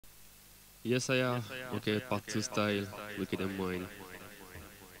Yes, I am. Ok, part 2 style, Wicked and Wine.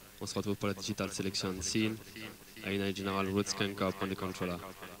 On se retrouve pour la digital selection scene. In general, Roots Kanka upon the controller.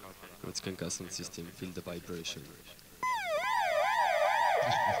 Roots Kanka sound system, feel the vibration.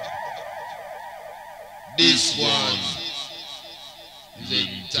 This one is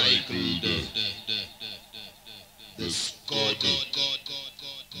entitled the Scud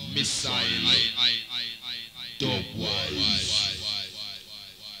Missile Dubwise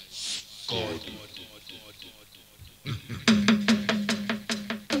Scud.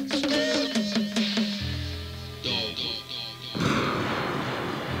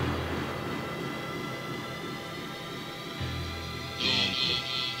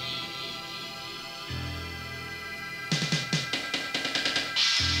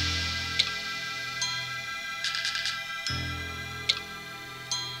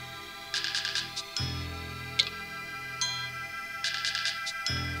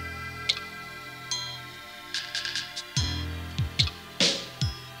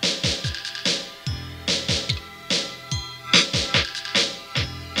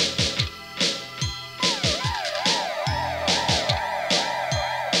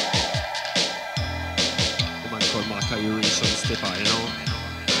 The man called Mark Irish on Stepper, you know?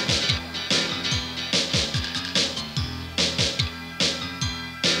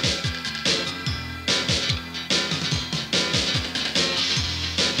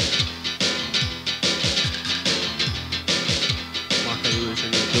 Mark Irish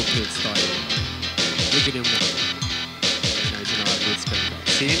and the dubplate style. Wicked and Wine. In general, Roots Kanka.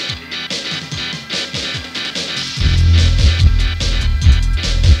 See?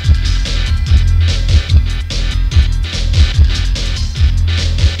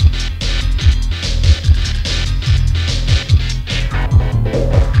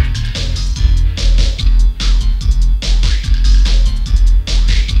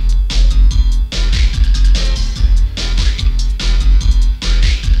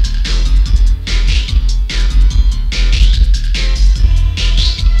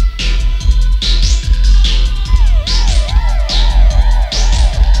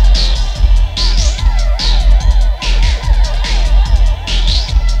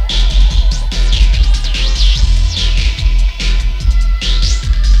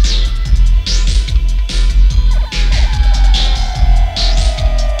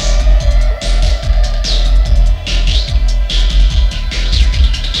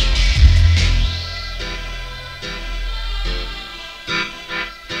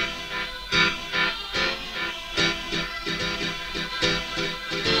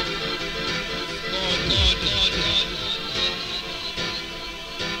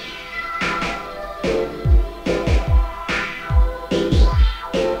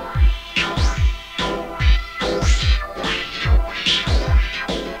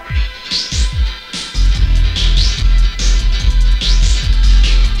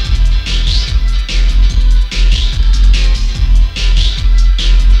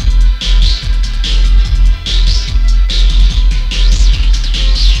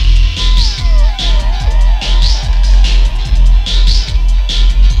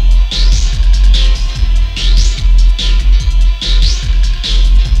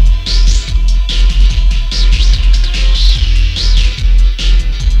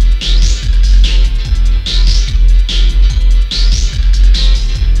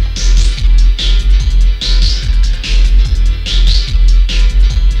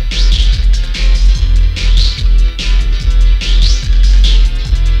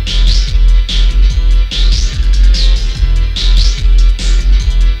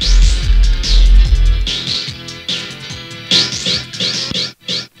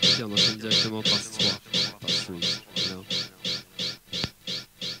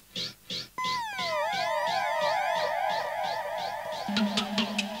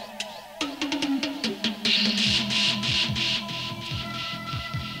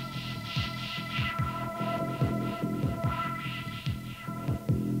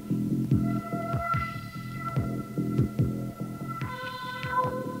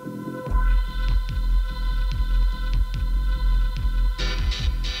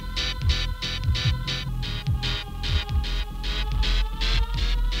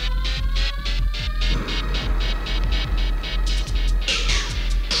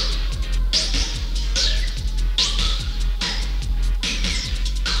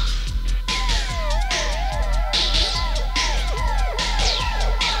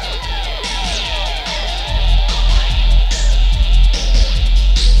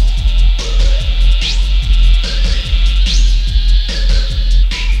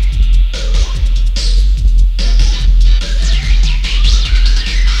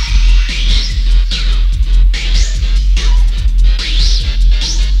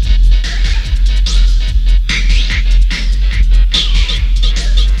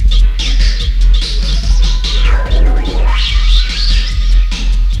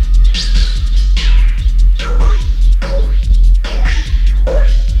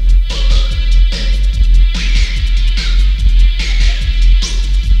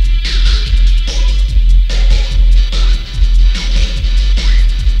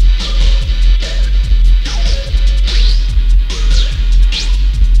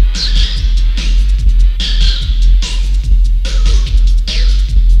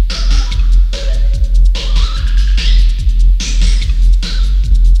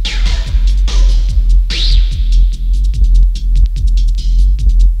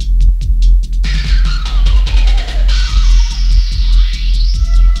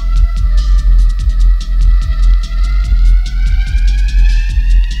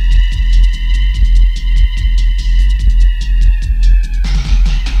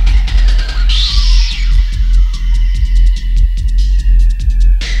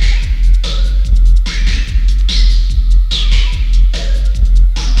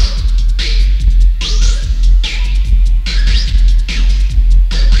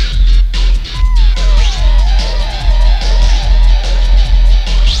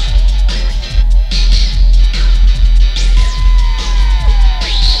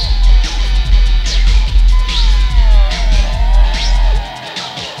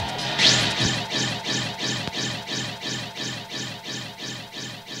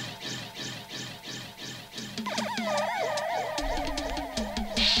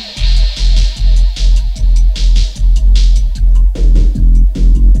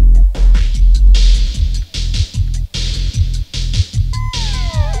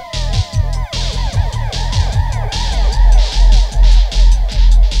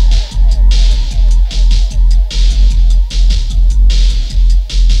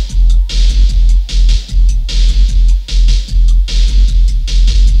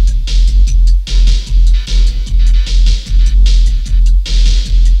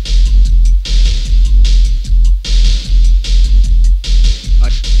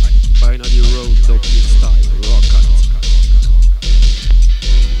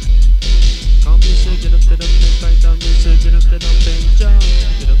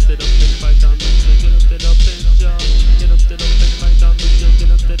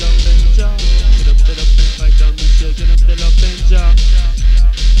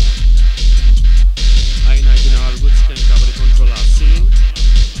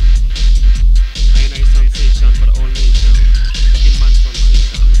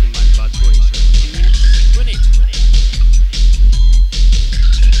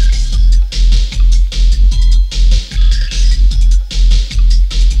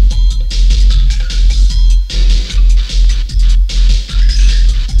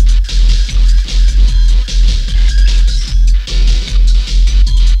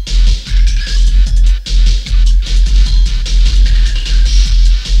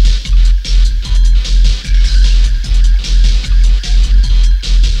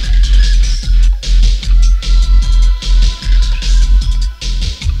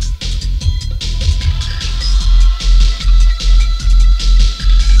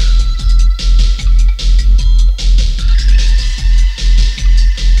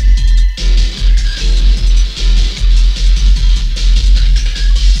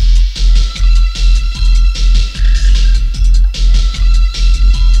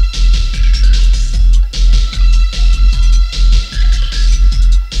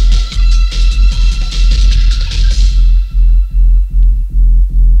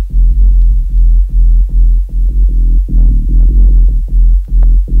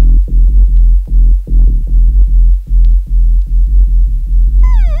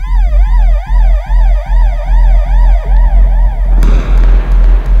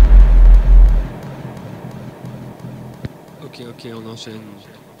 prochaine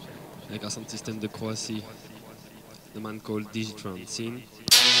avec un sound system de Croatie, the man called Digitron. Scene.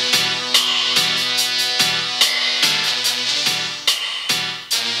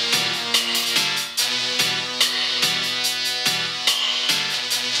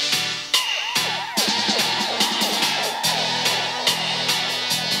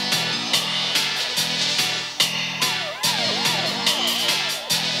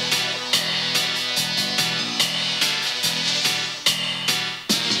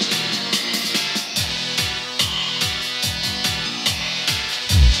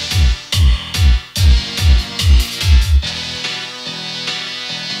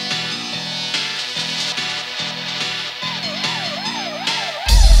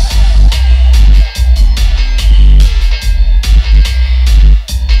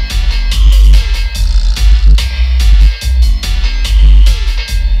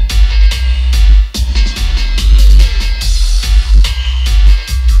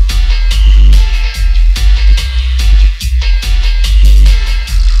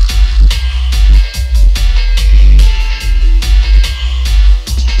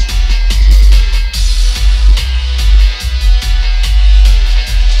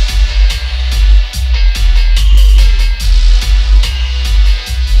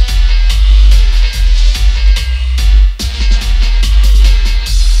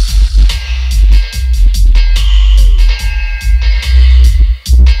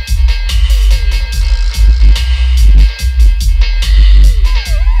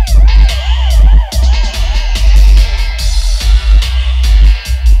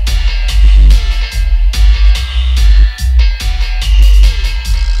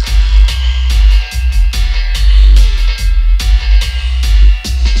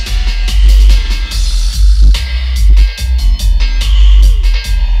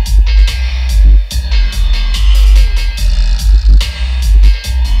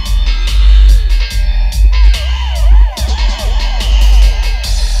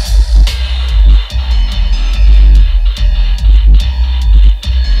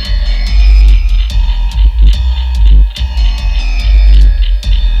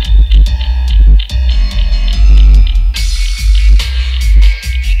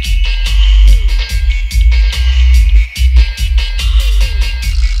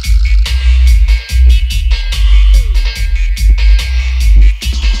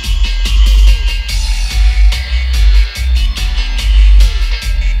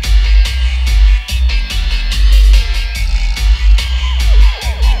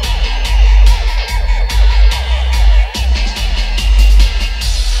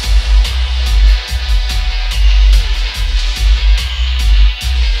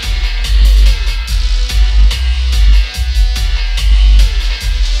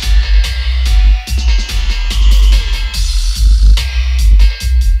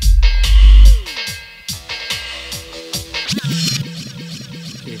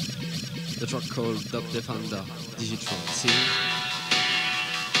 The track called Dub Defender, Digitron. See?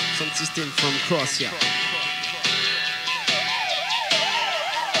 Sound system from Croatia.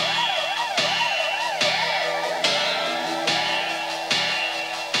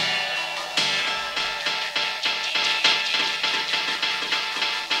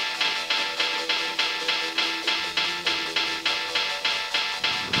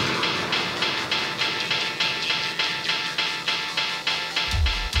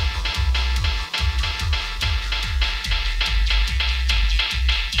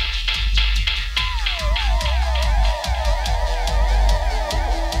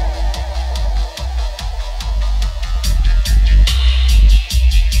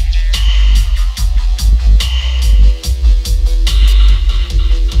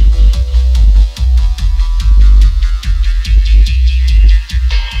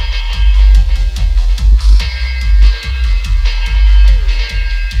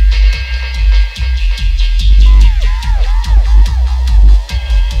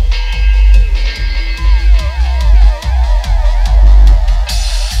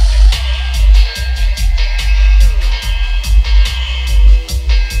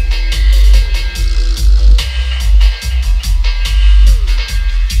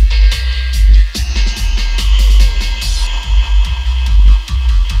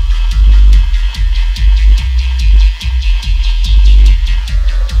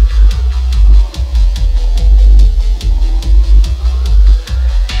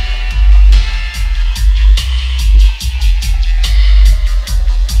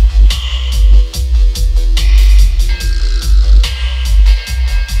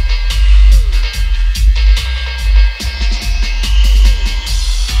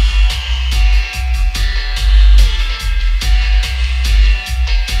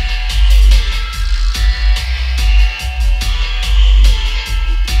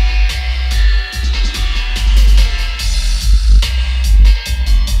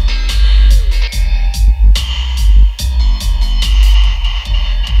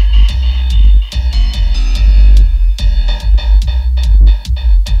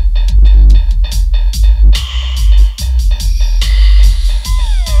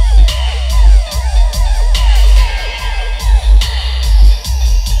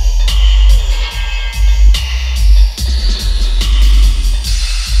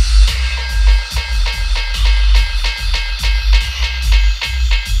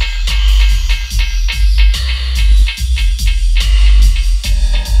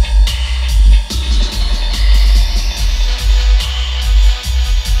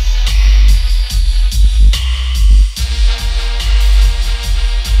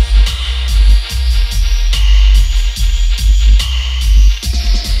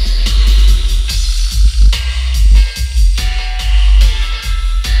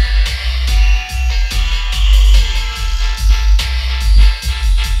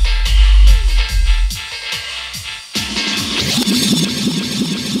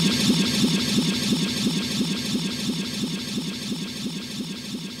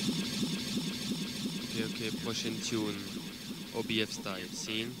 tune OBF style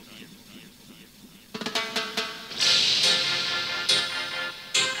scene.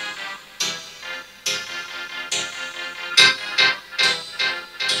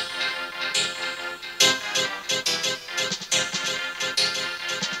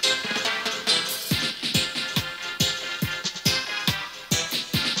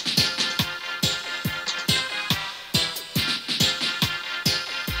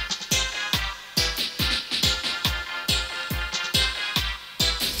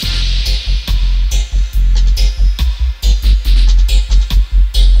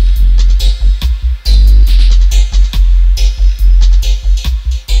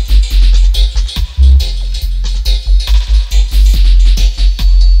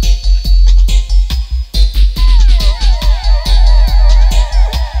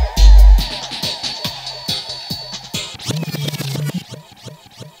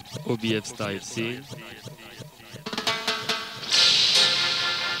 OBF style scene.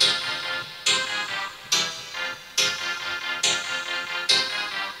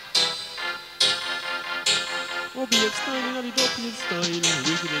 OBF style, in the dope style,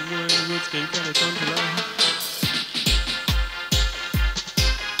 wicked and wild, roots can kind of come to life.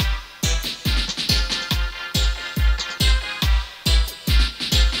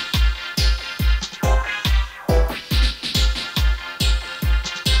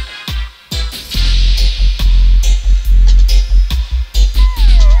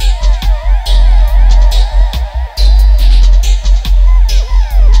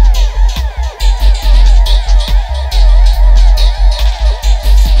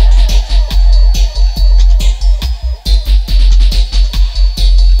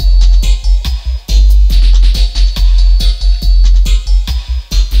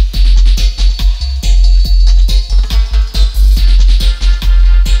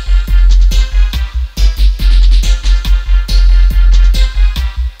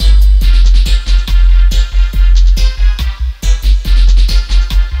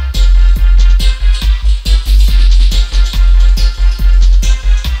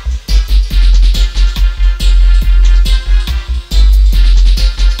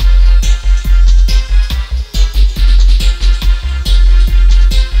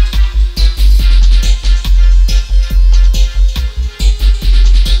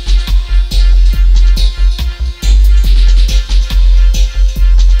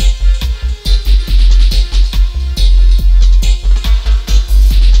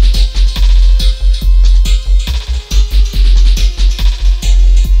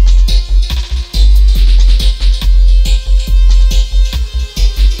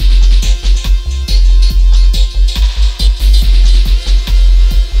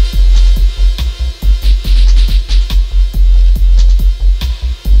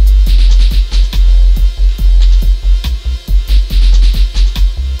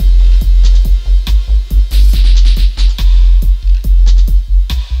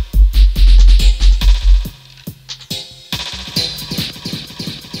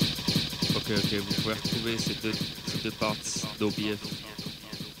 Ok, vous pouvez retrouver ces deux parts d'OBF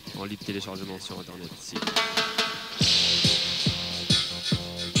en libre téléchargement sur internet ici.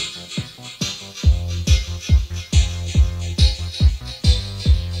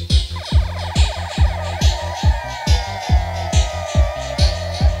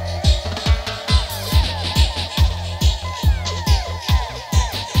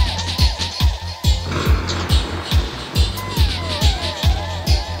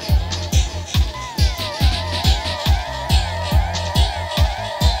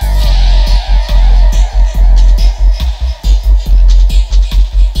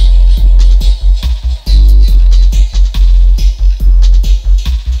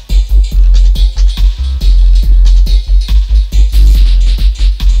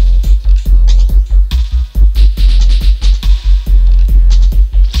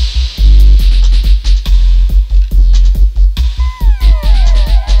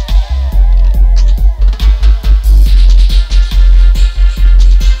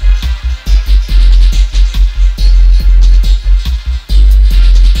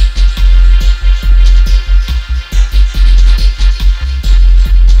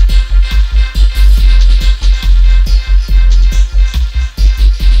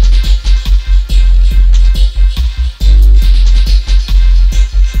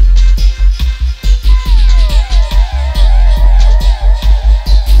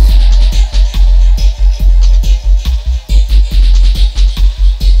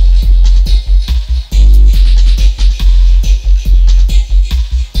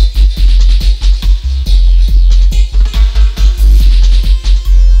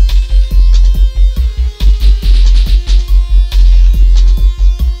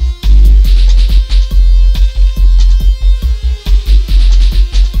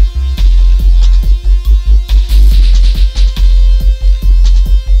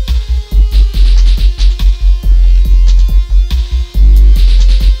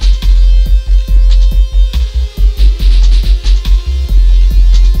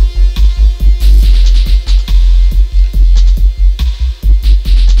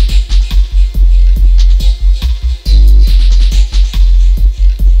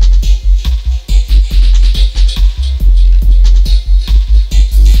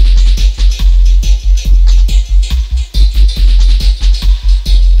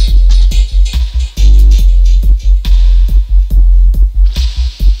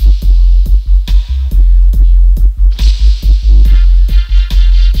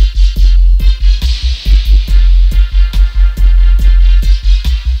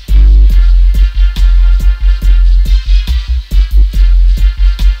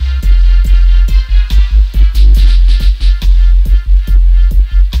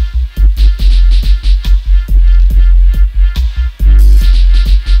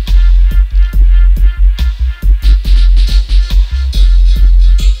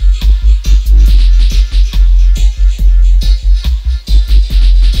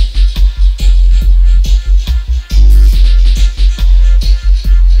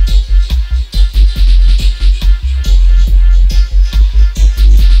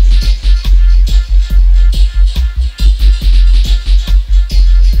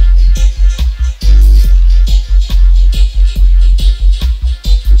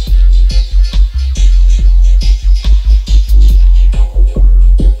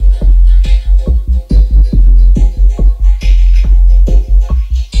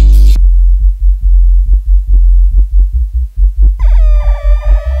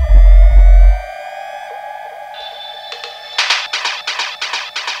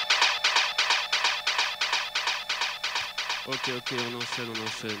 ok, on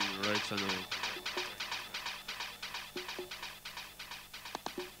enchaîne. Right channel.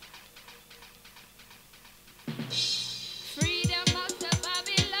 Freedom out of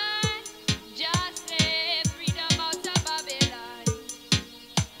Babylon, just say freedom out of Babylon.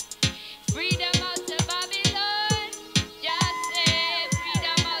 Freedom out of Babylon, just say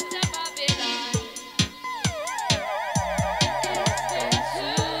freedom out of Babylon. It's been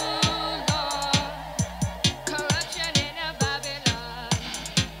too long, corruption in a Babylon.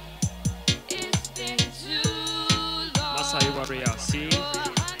 It's been too long. Masai warrior, see? For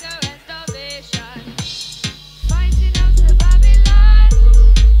hunger and starvation. Fighting out to Babylon,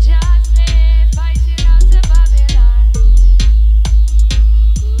 just say fighting out to Babylon.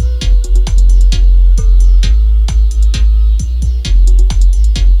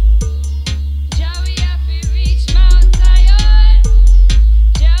 Jah we have to reach Mount Zion.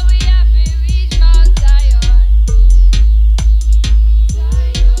 Jah we have to reach Mount Zion.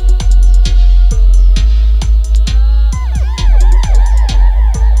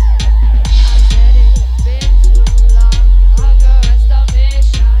 I said it's been too long, hunger and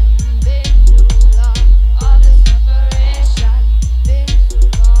starvation. Been too long, all the separation. Been too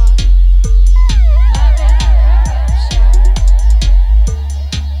long, Babylon corruption.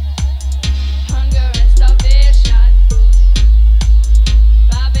 Hunger and starvation.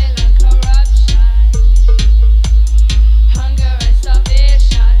 Babylon corruption. Hunger and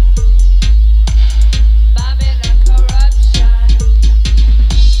starvation. Babylon corruption.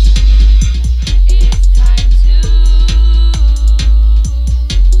 It's time to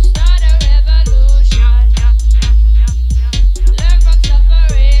start a revolution. Learn from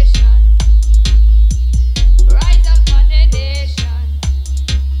separation. Rise up on the nation.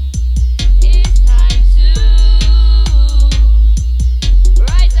 It's time to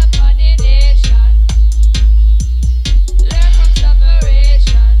rise up on the nation. Learn from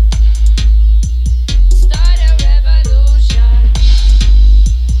separation. Start a revolution.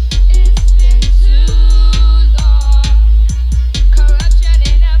 It's been too long, corruption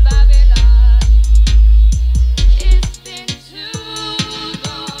in a Babylon. It's been too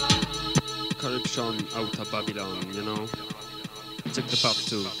long. Corruption out of Babylon, you know? Check the part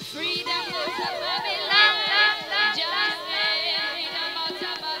 2. Freedom out of Babylon. Just say freedom out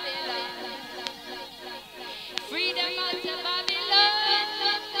of Babylon. Freedom out of Babylon.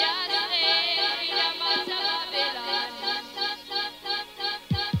 Just say freedom out of Babylon.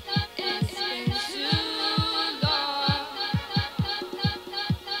 It's been too long.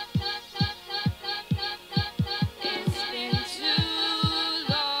 It's been too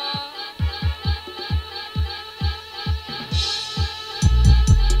long.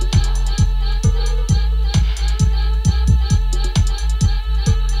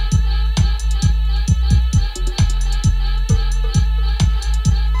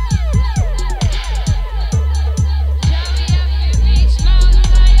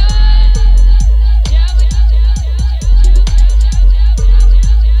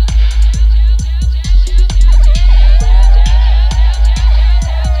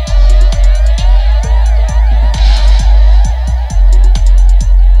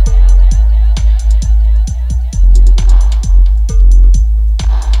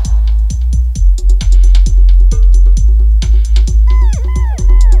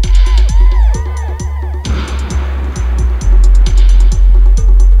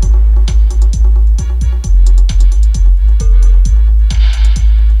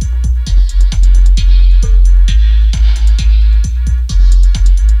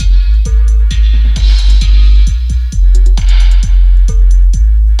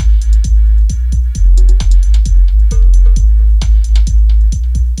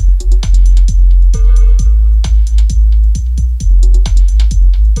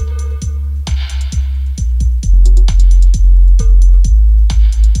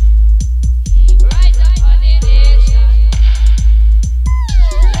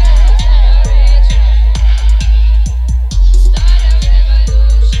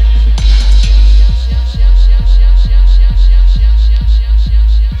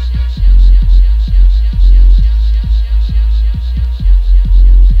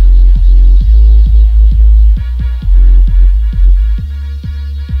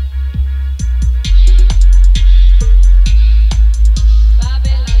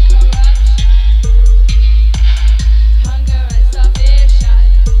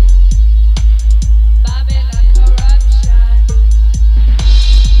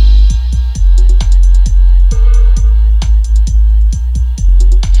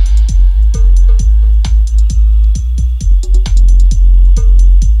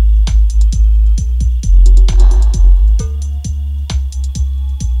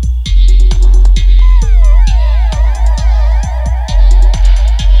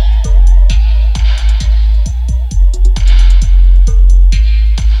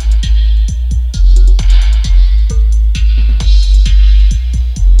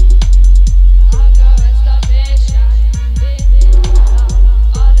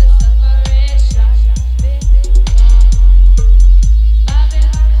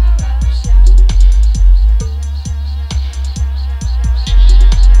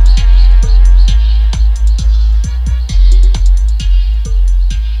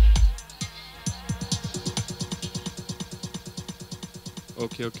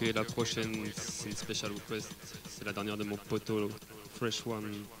 Ok, la prochaine, c'est une special request. C'est la dernière de mon poteau, Fresh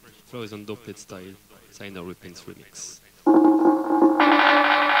One, Flow is on Doped Style, Signer Repents Remix.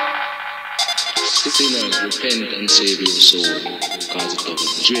 Sinners, repent and save your soul, cause it of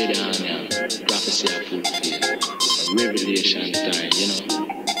dread and prophecy are fulfilled. Revelation time, you know.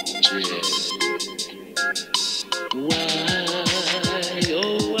 Dread. Why, oh why,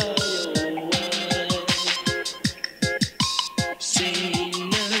 oh why?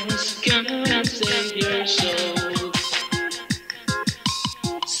 Sinners, come and save your soul.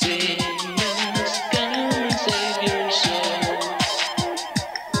 Sinners, come and save your soul.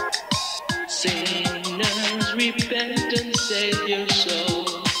 Sinners, repent and save your soul.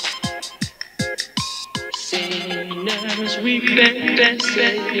 Sinners, repent and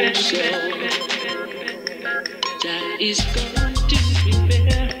save your soul. That is going to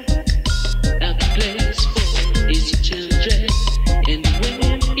prepare a place for his children. And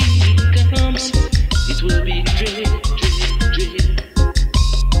when he comes, it will be dread, dread, dread.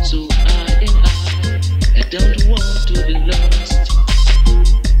 So I don't want to be lost.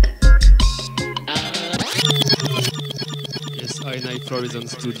 Yes, I Florizon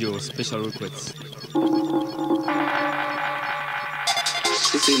Studio, special request.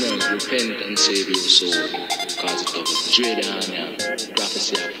 Sinners, repent and save your soul, cause it of dread and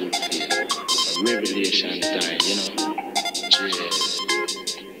prophecy are fulfilled. Revelation time, you know. Dread.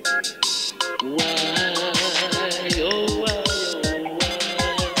 Why, oh why, oh why?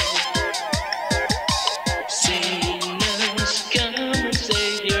 Sinners, come and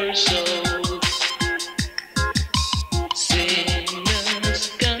save your soul. Sinners,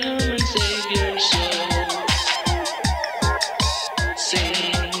 come and save your soul.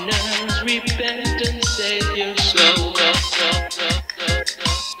 Sinners, repent and save your soul.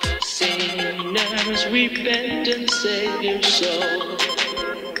 Sinners, repent and save your soul.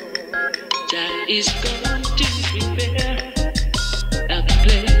 That is going to prepare a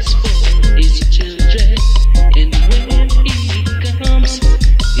place for his children. And when he comes,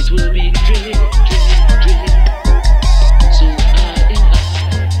 it will be dread, dread, dread. So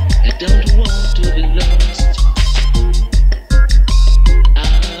I don't want to be lost.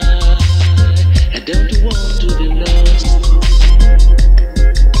 I don't want to be lost.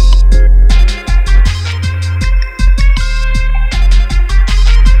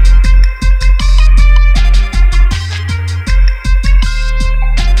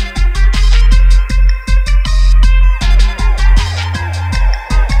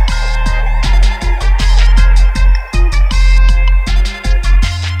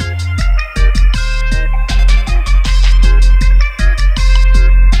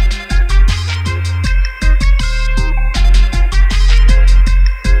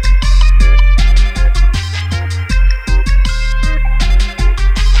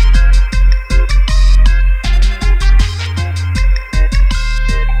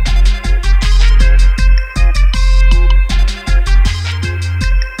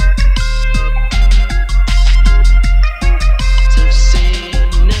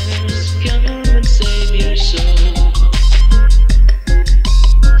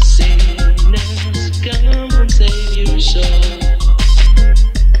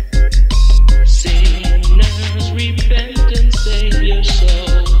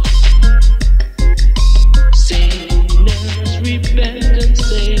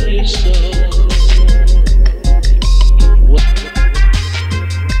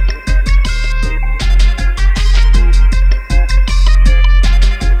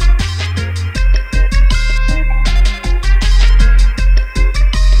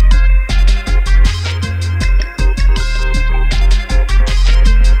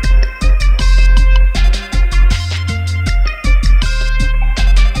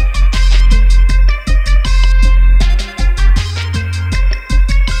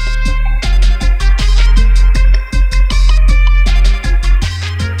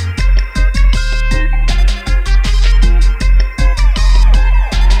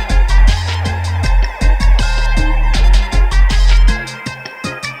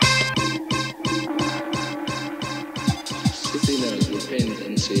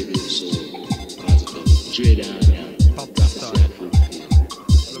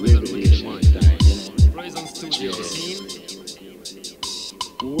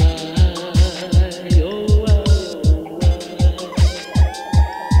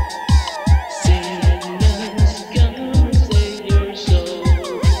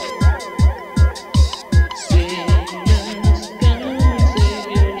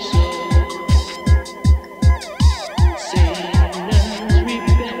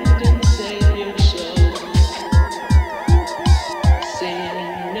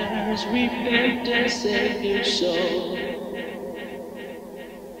 Sinners,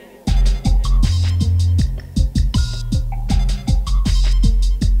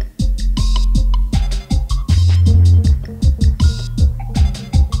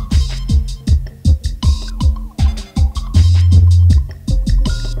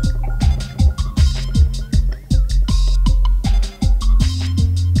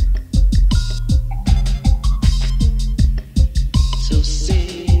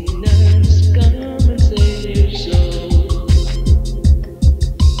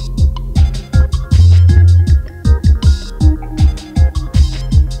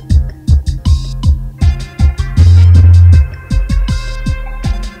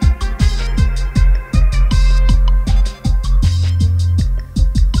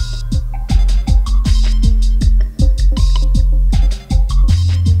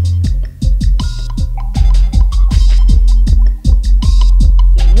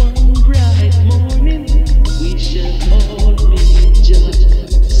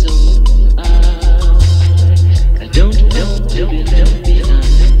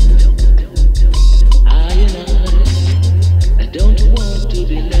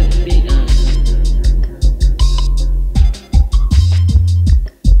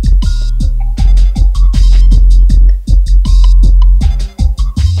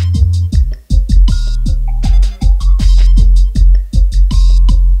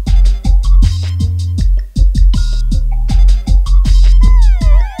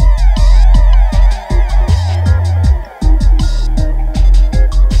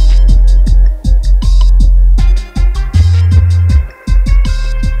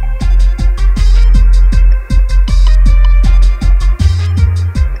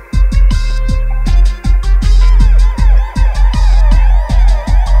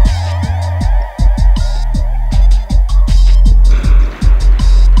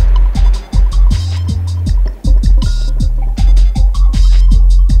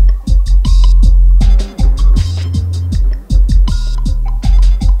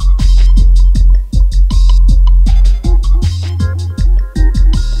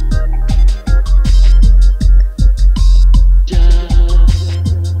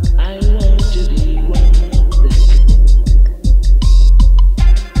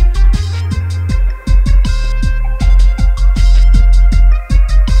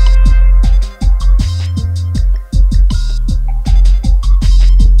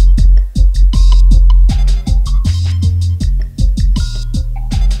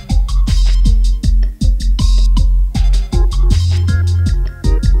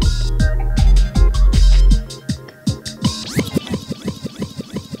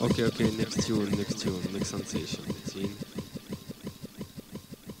 Okay, next tune, next sensation. See?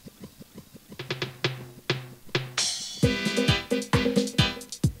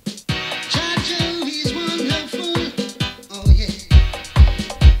 Jaja is wonderful. Oh yeah.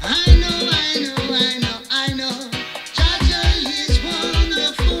 I know. Jaja is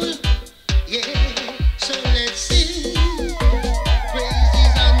wonderful. Yeah. So let's sing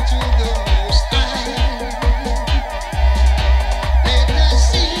praises unto the Most High. Let us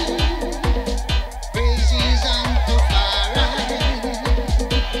sing praises unto Farai.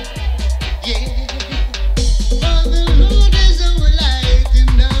 Yeah. For the Lord is our light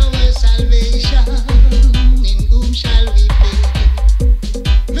and our salvation. In whom shall we fear?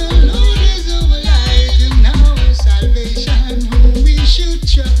 The Lord is our light and our salvation. Whom we should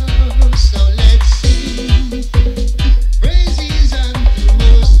trust. So let's sing praises unto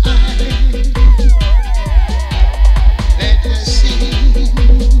Most High. Let us sing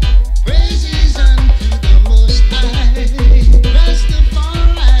praises unto the Most High.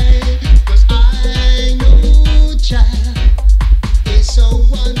 Rastafari, 'cause I know Jah is so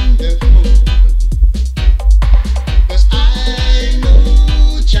wonderful. 'Cause I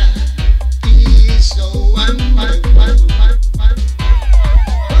know Jah is so wonderful.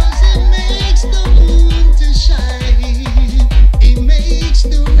 'Cause He makes the moon to shine, He makes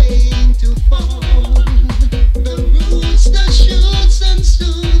the rain to fall. The roots, the shoots, and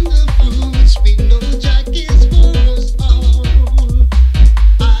soon the fruits. We know Jah is for us all.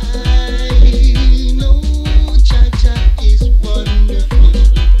 I know Jah is wonderful.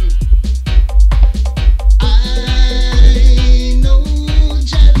 I know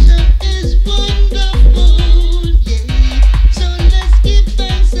Jah is wonderful. Yeah. So let's give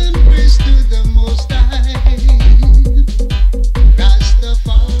thanks and praise to the Most High.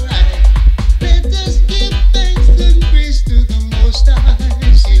 Rastafari. Let us give thanks and praise to the Most High.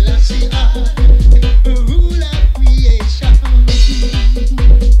 Selassie I, rule of creation.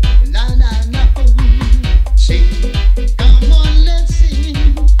 Na na na, sing. Come on, let's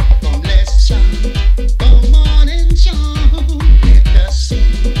sing. Come, let's chant. Come on and chant. Let us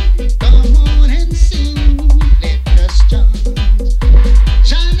sing. Come on and sing. Let us chant.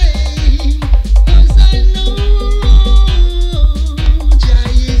 Jah name, 'cause I know Jah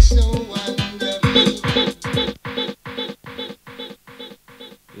is so wonderful.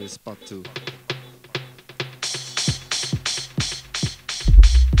 Yes, part 2.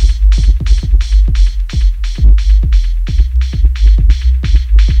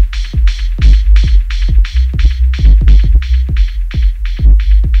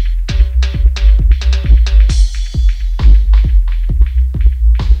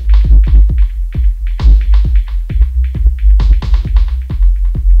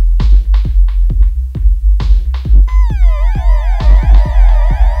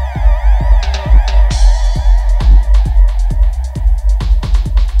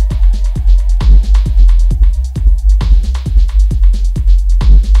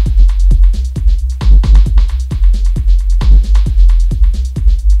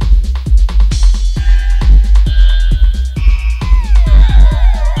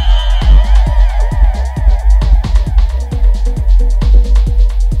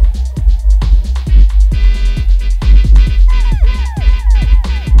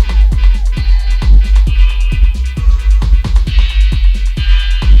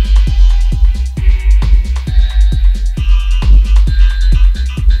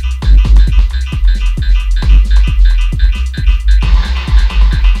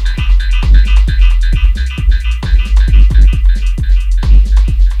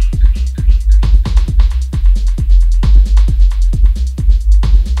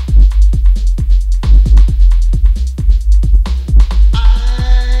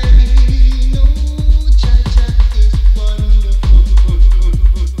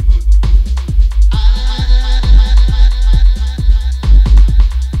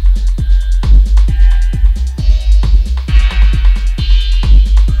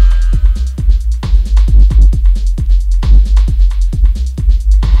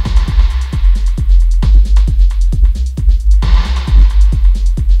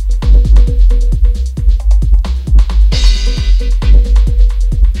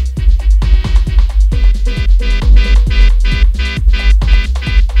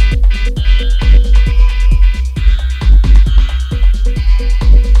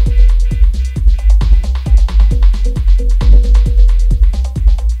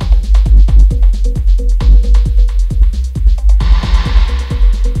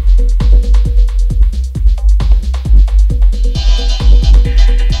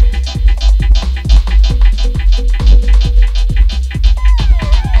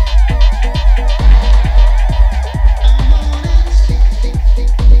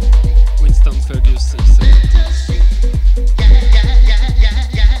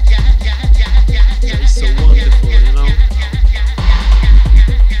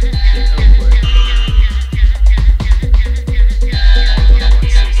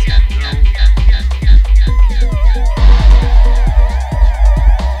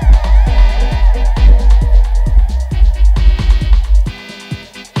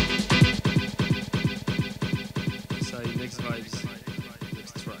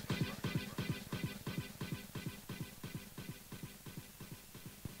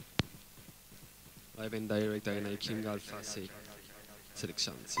 event director in a King Alpha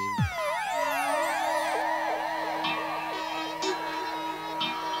selection scene.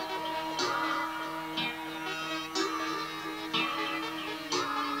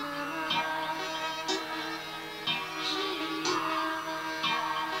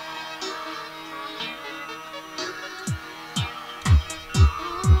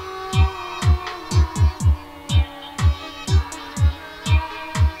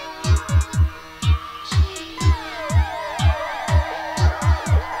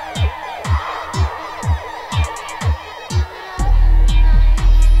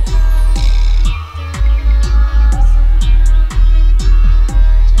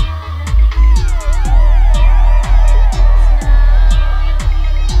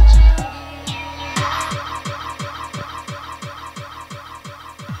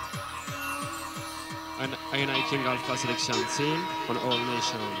 And I King Alpha selection scene on All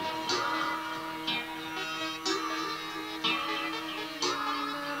Nation.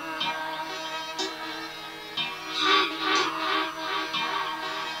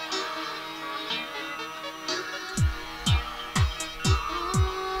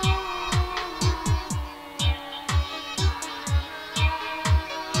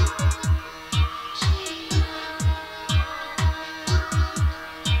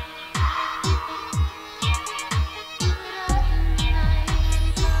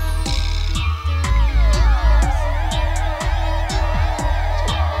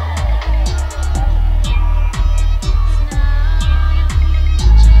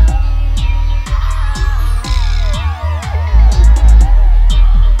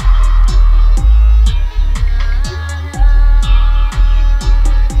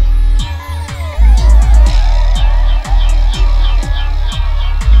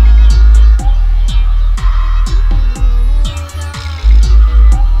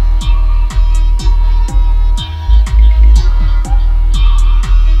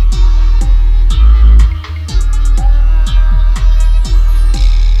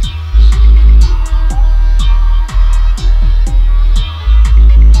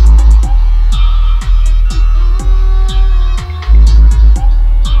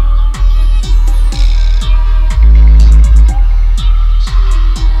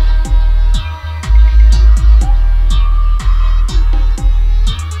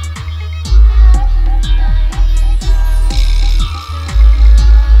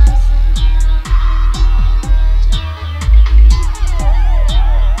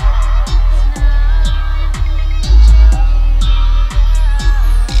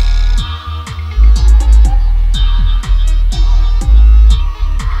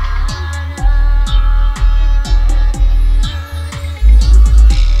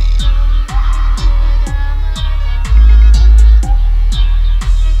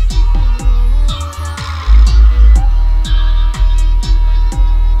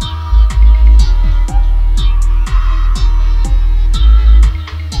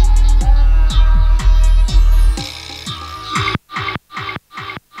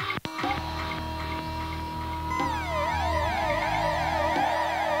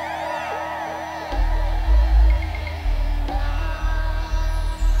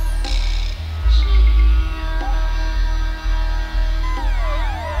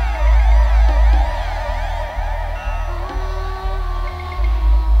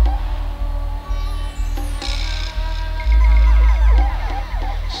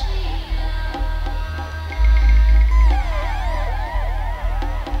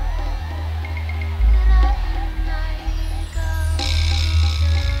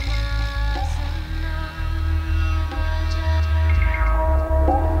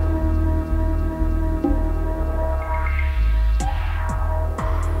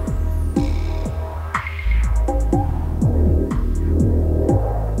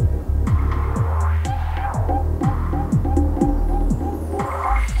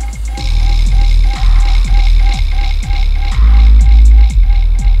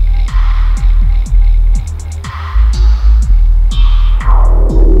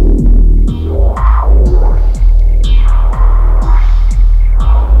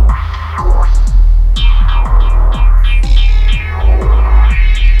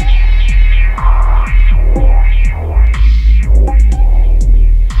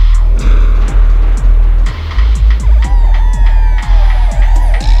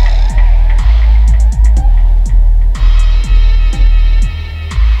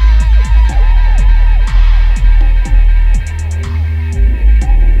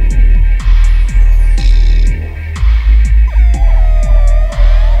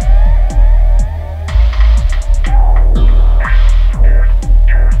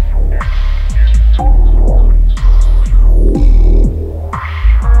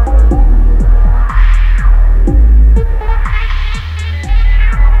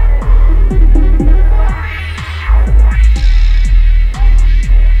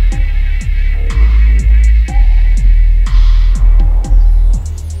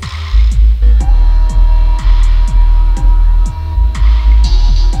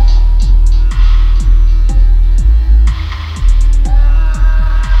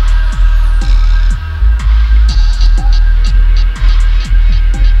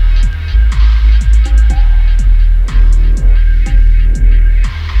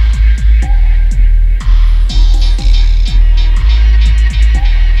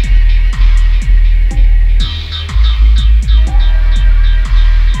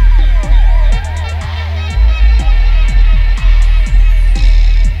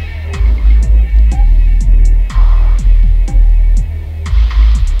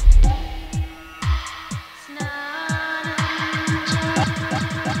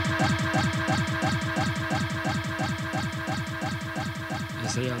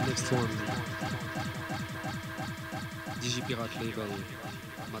 one. Digipirate label.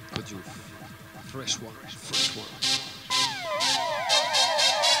 Matt Kodiouf. Fresh one, fresh one.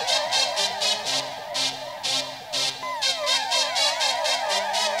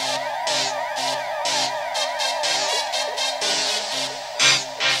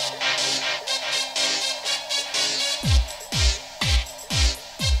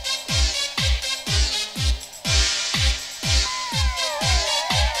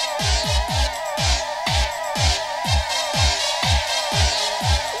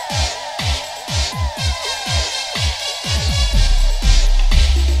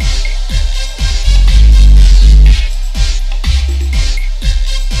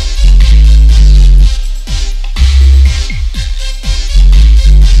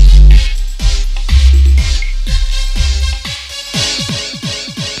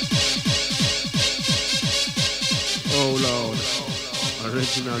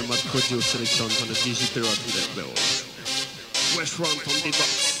 Original Matt Kodiouf selection from the Digipirate label. Fresh one from the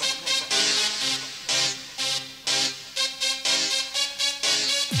box.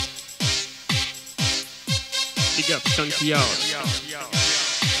 Big up, Skunky out.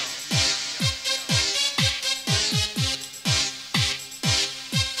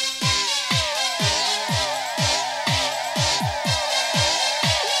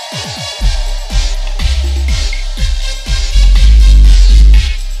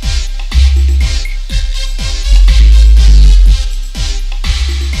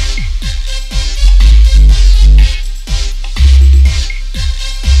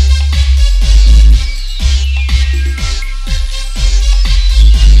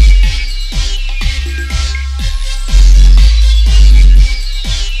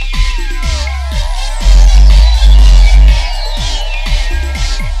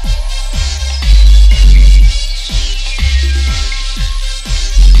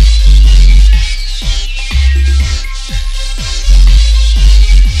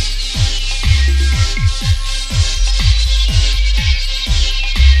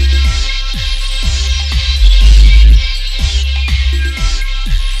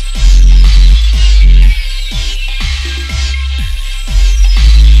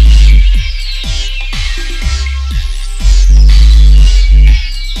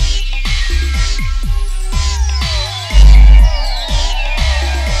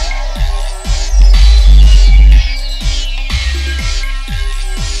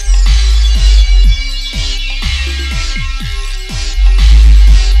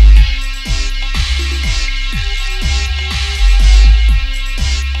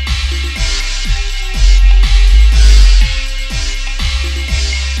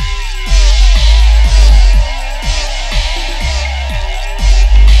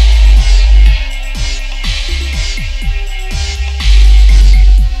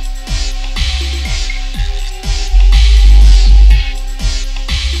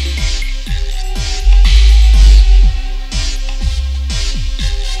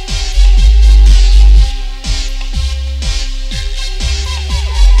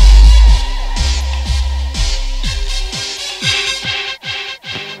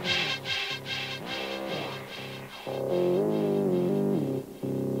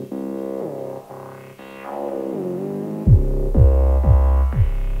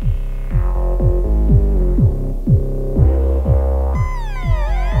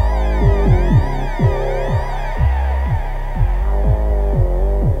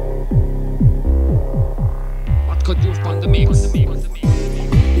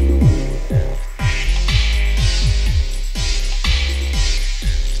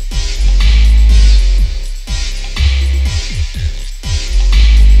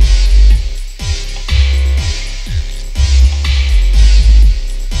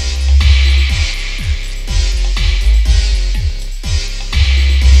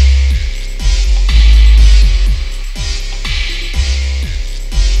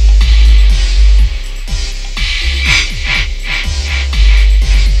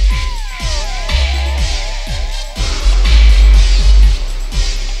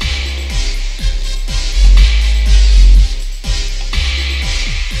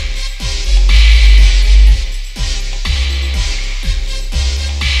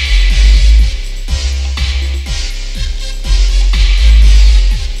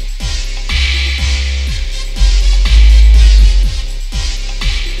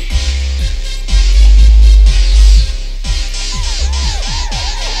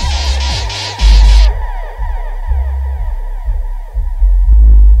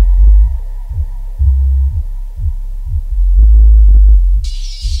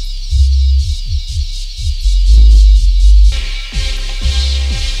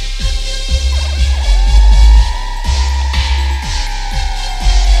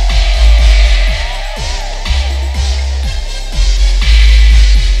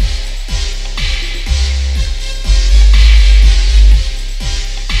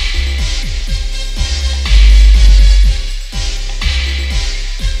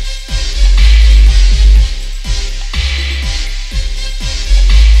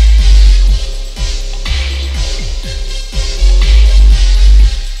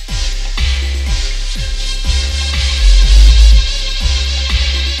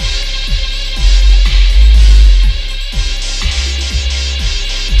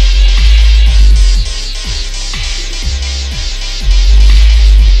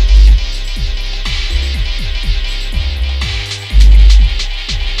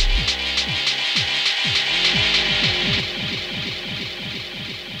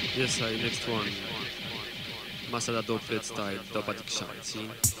 Yes, I next one. Masada dub plate style, dub addiction. See?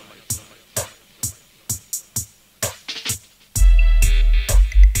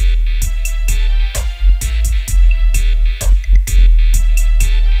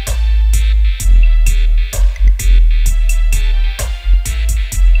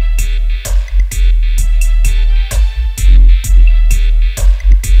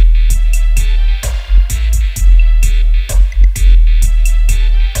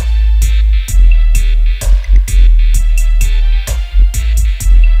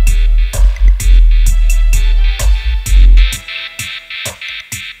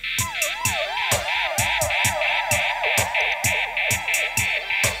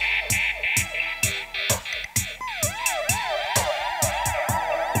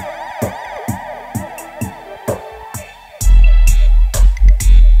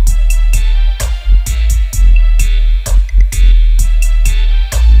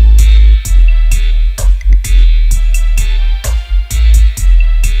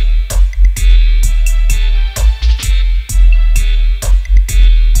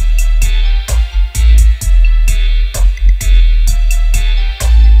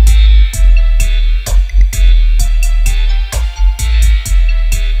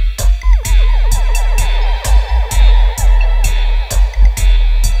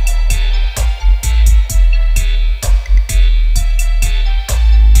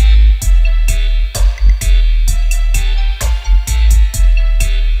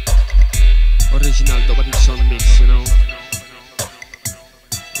 Original dub addiction mix, you know.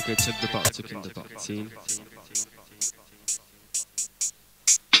 Okay, check the part, checking the part. See?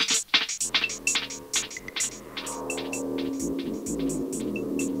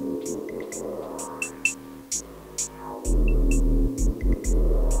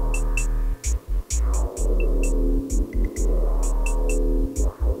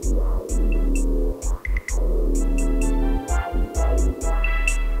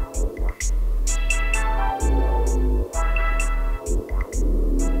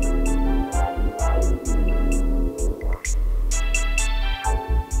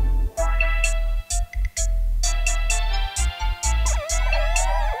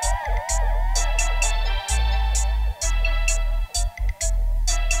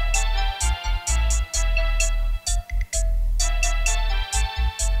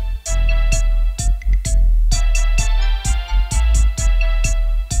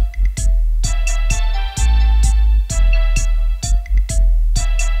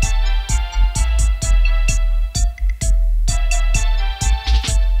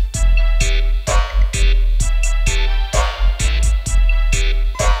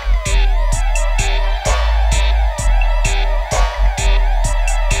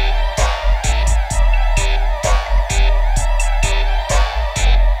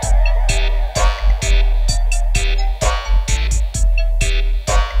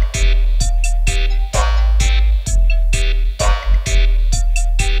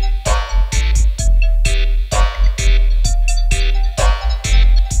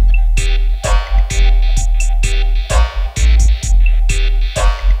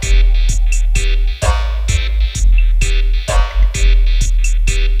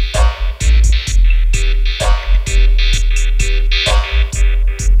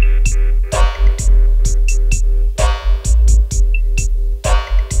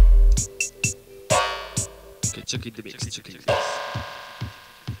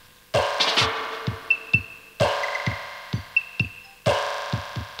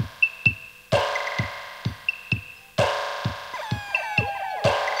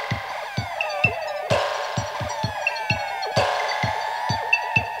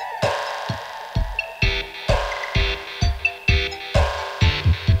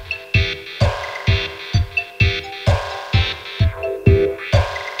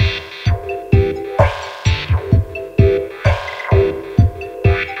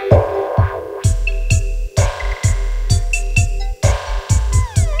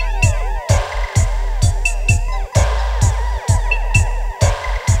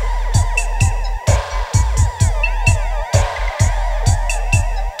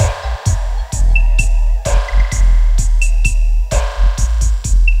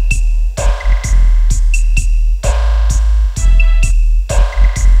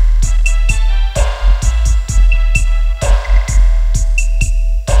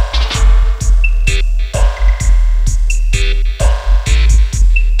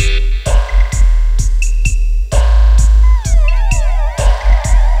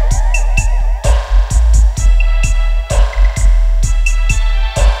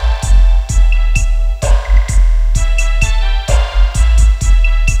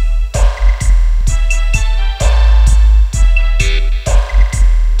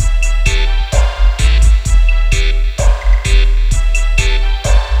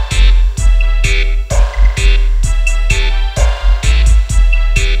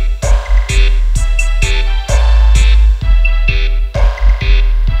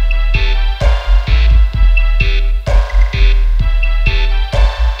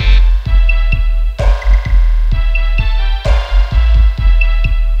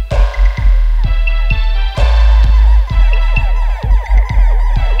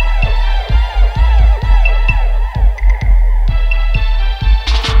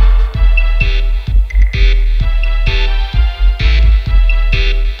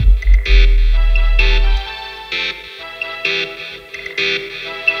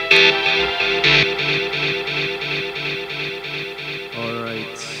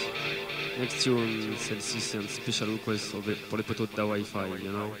 special request pour les poteaux de Da Wi-Fi,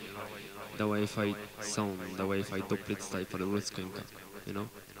 you know? Da Wi-Fi Sound, Da Wi-Fi doublet style pour le Roots Kanka, you know?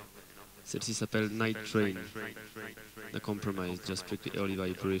 Celle-ci s'appelle Night Train. The compromise, just strictly early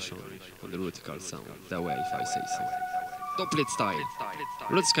vibration on the rootical sound, Da Wi-Fi say so. Doublet style,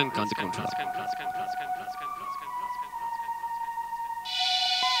 Roots Kanka the controller.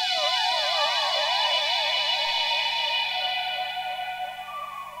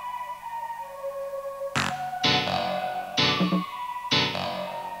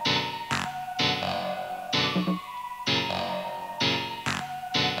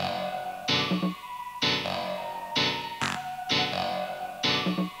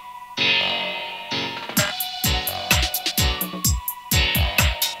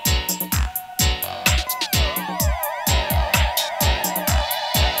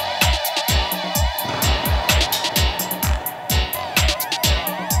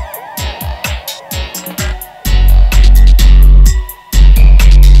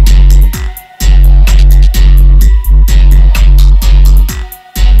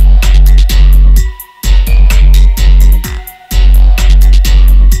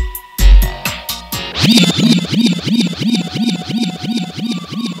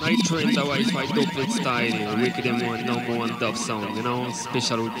 Wi-Fi doublet style, wicked and one, number one dub sound, you know,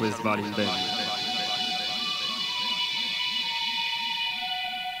 special request volume band.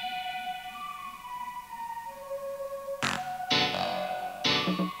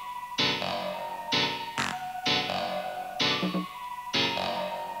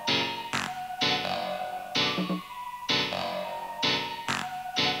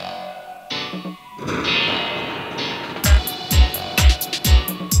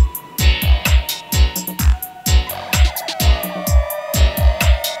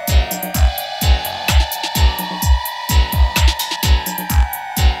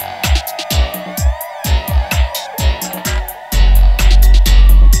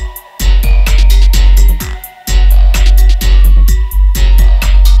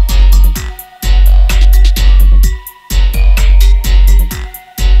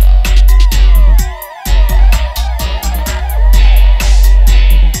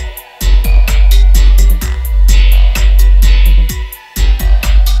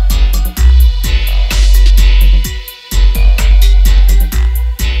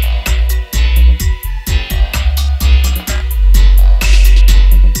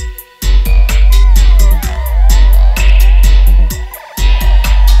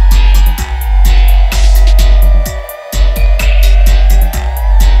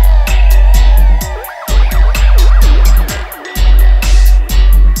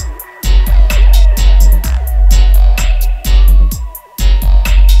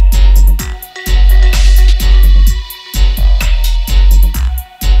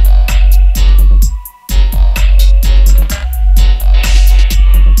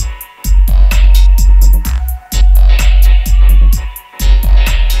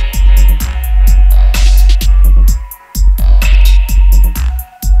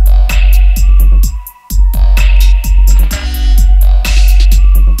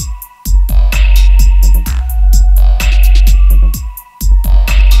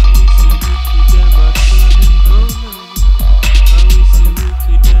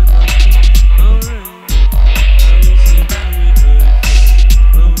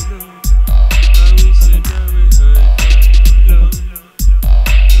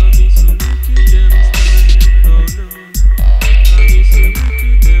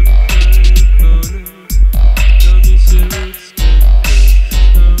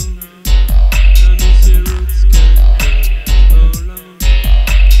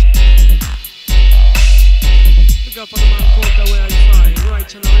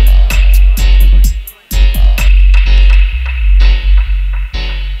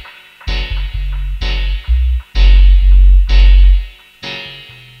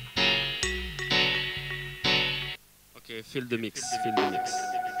 Feel the mix, feel the mix.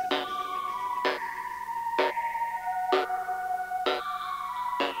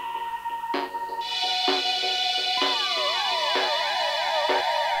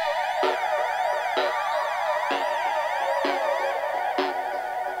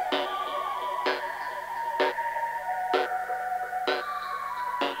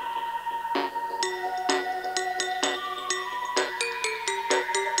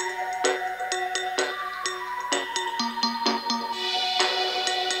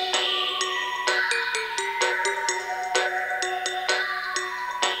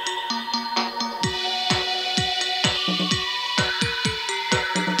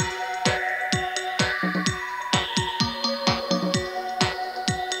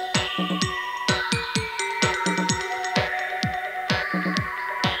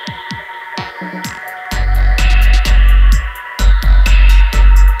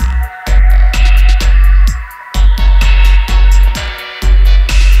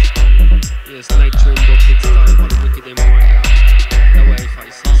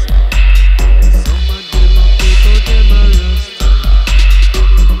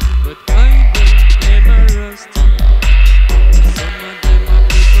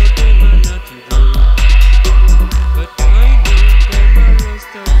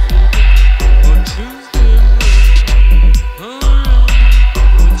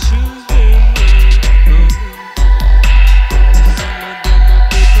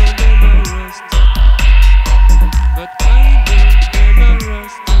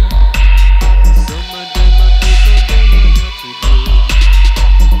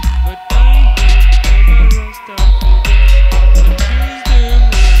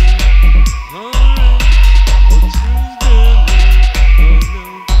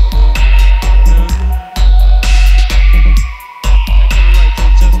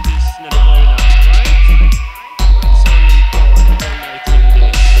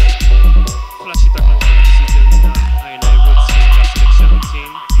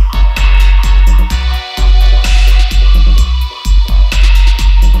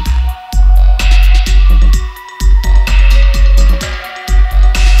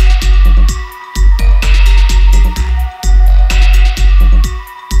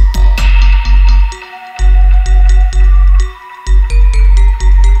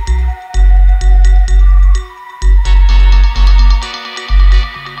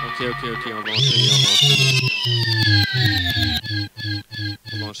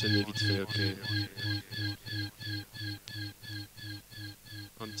 va enchaîner vite fait, ok.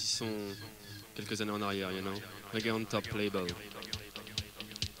 Un petit son quelques années en arrière, you know. Reggae on top label.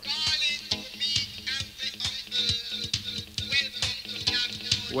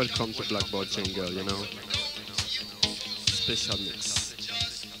 Welcome to Blackboard Jungle, you know. Special mix.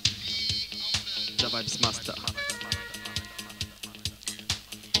 The Vibes Master.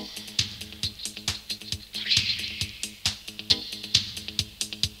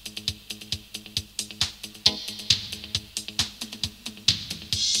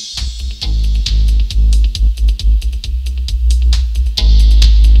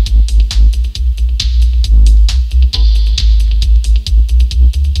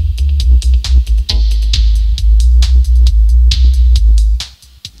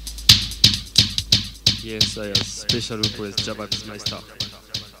 Yes, I have special request, Java is my star.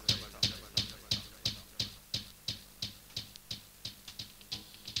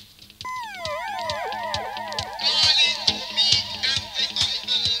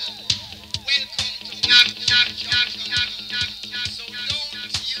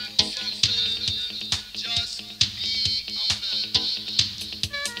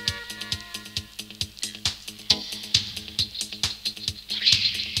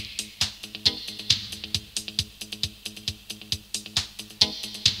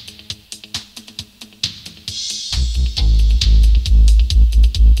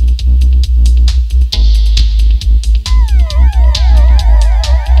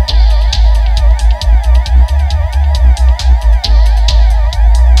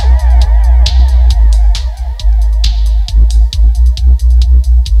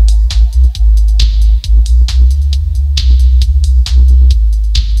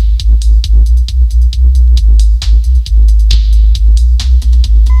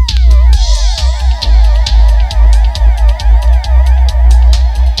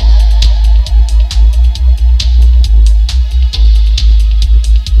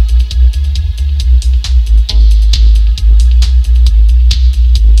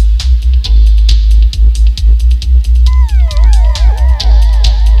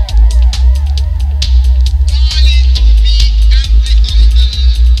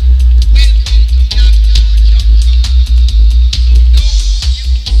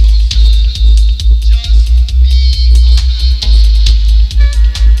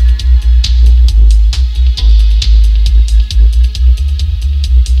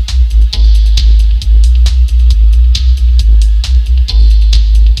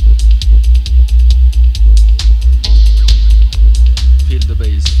 Feel the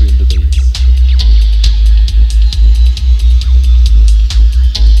bass, feel the bass.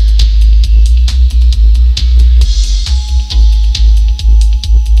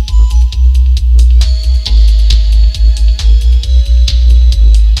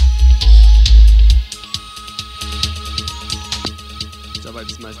 The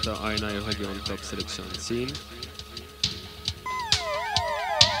Vibes Master, I Reggae on top selection scene.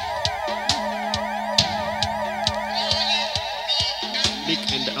 Big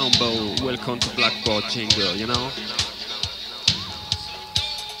and humble, welcome to Blackboard Jungle, you know.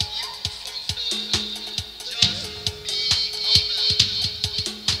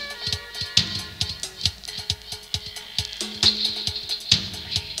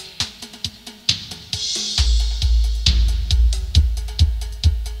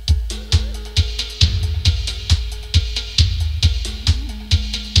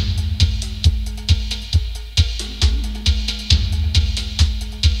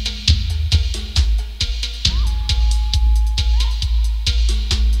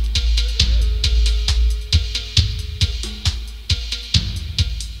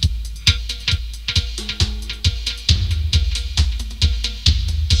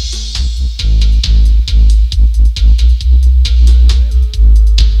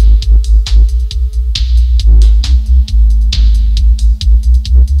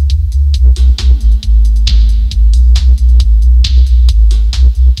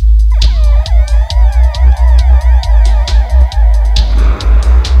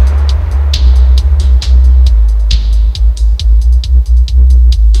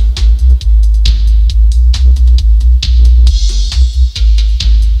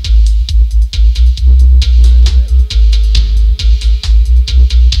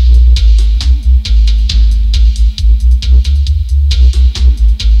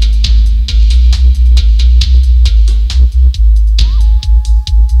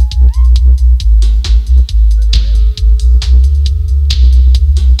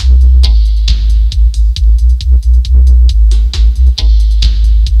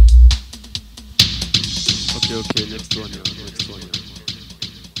 Okay, next one, yeah, next one, yeah.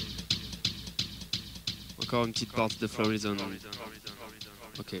 Encore une petite partie de Florizon.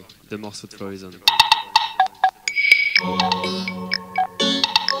 Ok, deux morceaux de Florizon.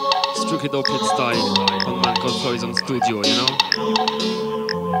 Strictly Doplet style, on man called Florizon Studio, you know?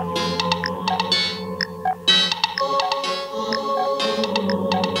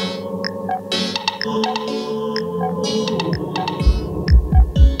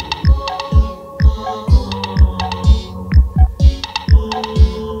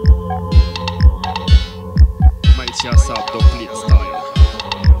 Mighty Asap Doplet style.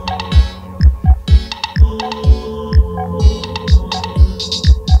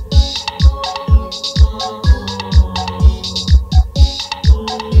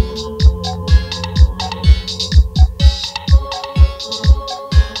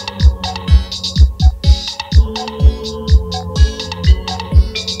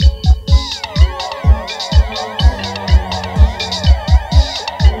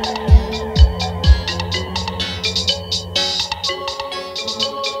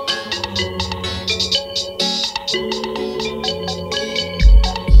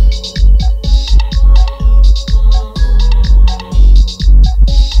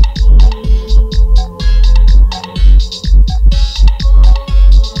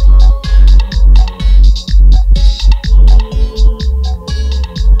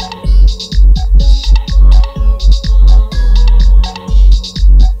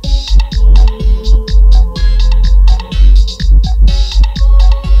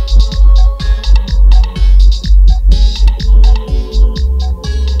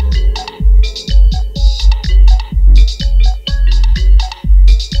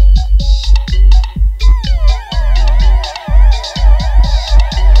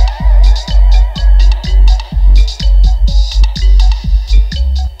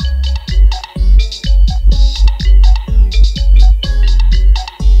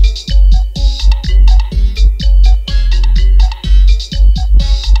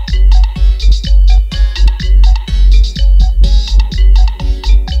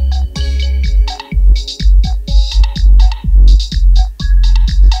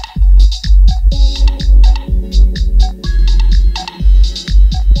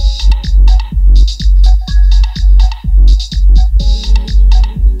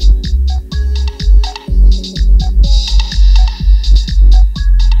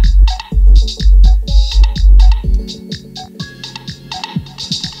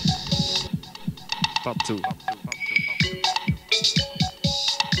 Part 2.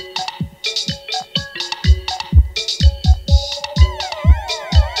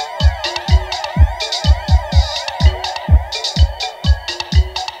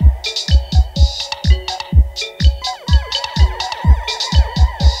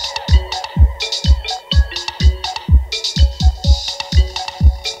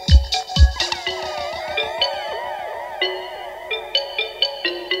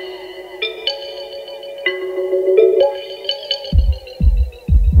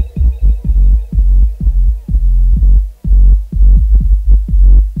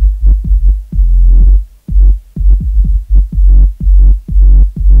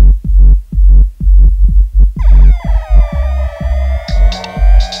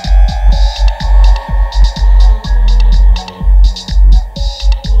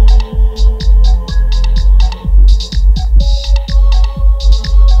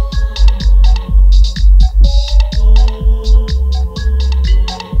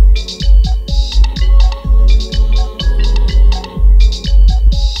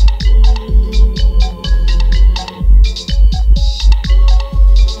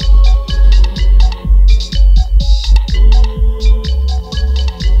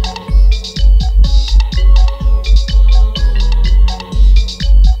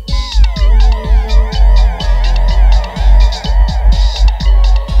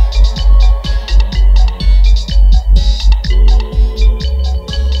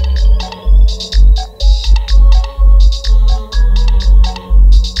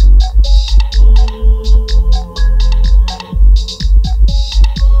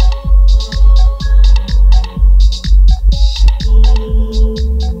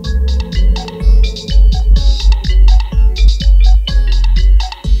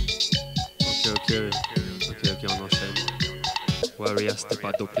 Ok, on enchaîne. Warrior step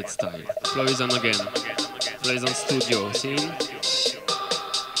à Doplet style. Florizon again. Florizon studio, scene.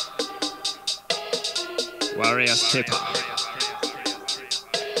 Warrior stepper.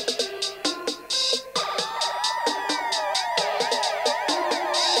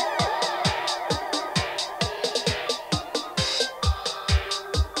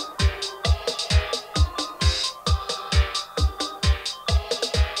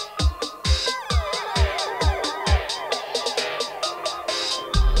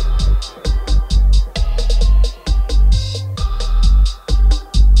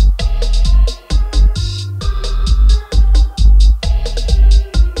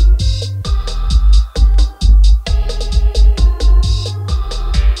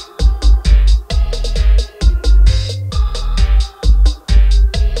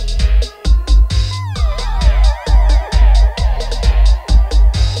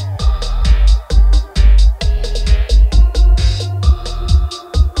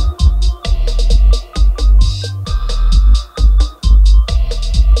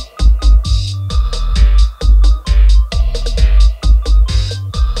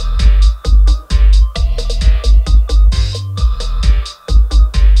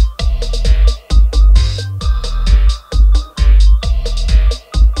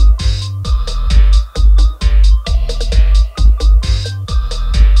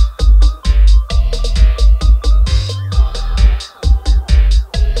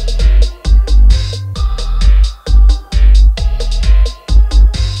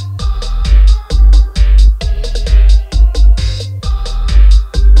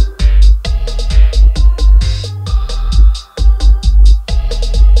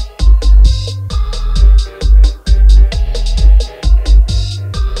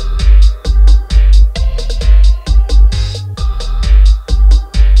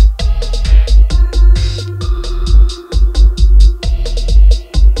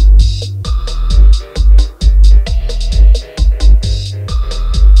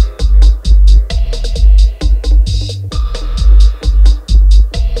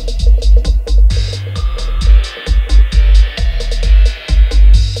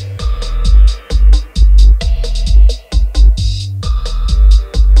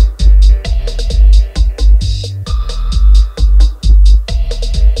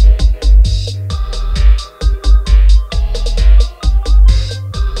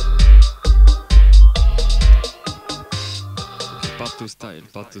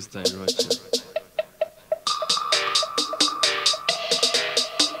 part 2 style, right?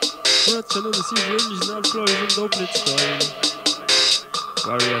 Right, you know, this is the original Florian doublet style.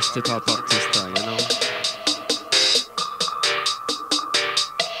 Various step up part 2 style, you know.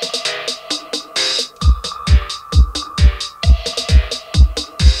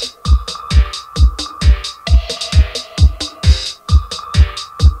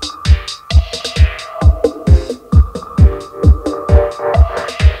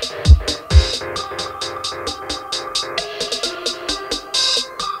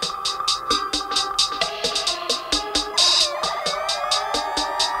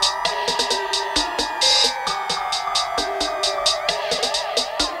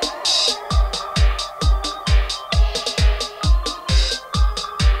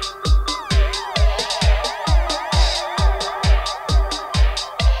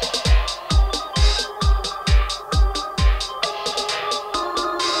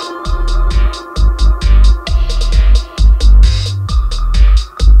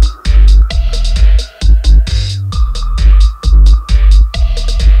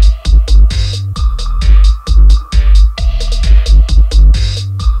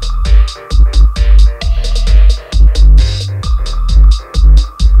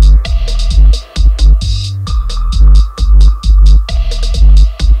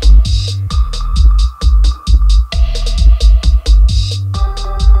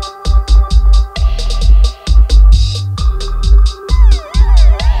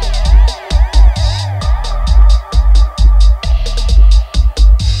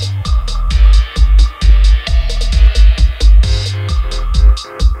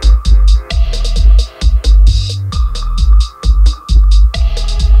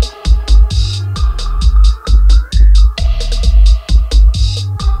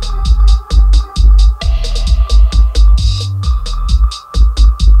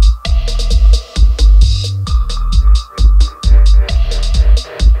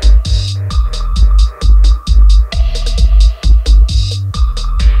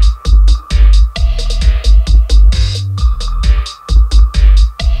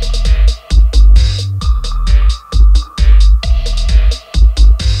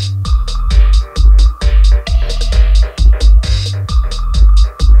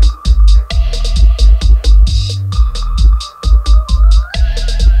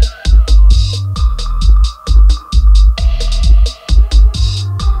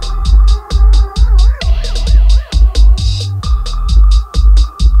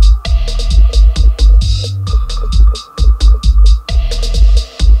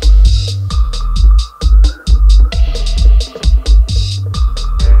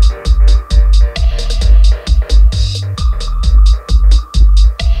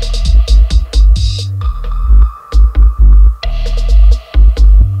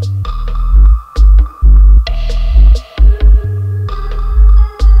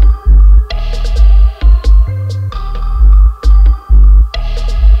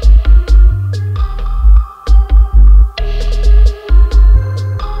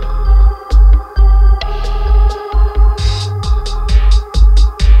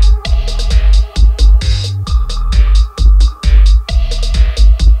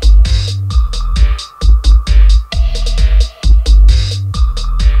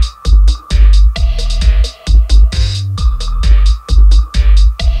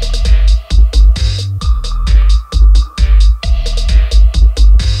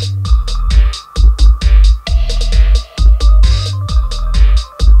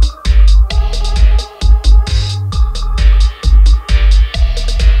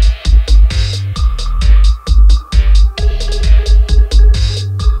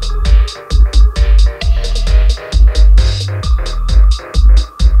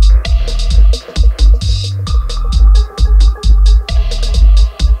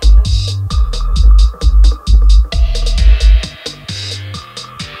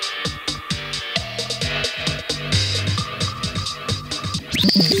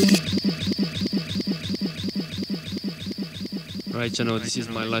 Right, you know, this is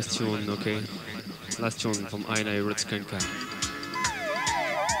my last tune, okay? Last tune from Aina Rutskanka.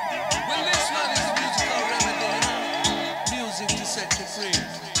 Well, this one is a musical remedy, music to set you free.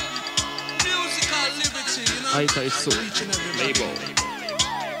 Musical liberty, you know. Aita is so Each and every label.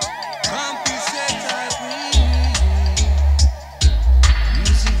 Compensate I breathe.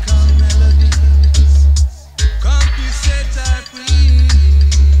 Musical melodies. Compensate I breathe.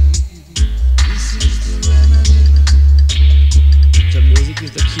 This is the remedy. The music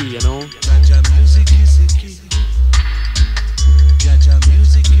is the key, you know? Jaja music is the key. Jaja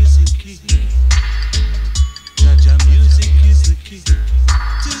music is the key. Jaja music is the key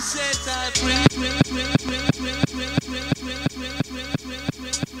to set I free.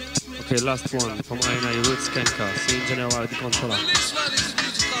 Okay, last one from I Roots Kenka. See in general the controller. Well, this one is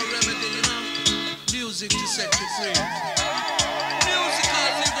musical remedy, you know. Music to set you free. Musical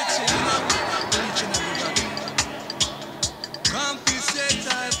liberty, you know. Each and everybody. Comfy set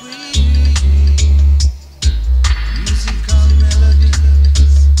I free. Musical melodies.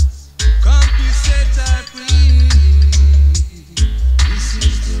 Comfy set I free. This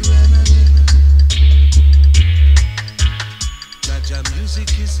is the remedy. Jaja music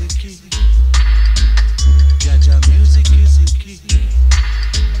is the key. Jaja music is the key.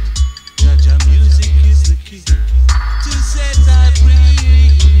 Jaja music is the key to set I free.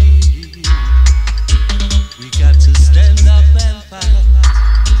 We got to stand up and fight.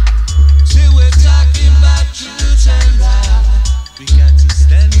 See, we're talking about truth and right. We got to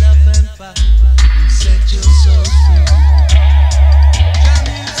stand up and fight. Set your soul free.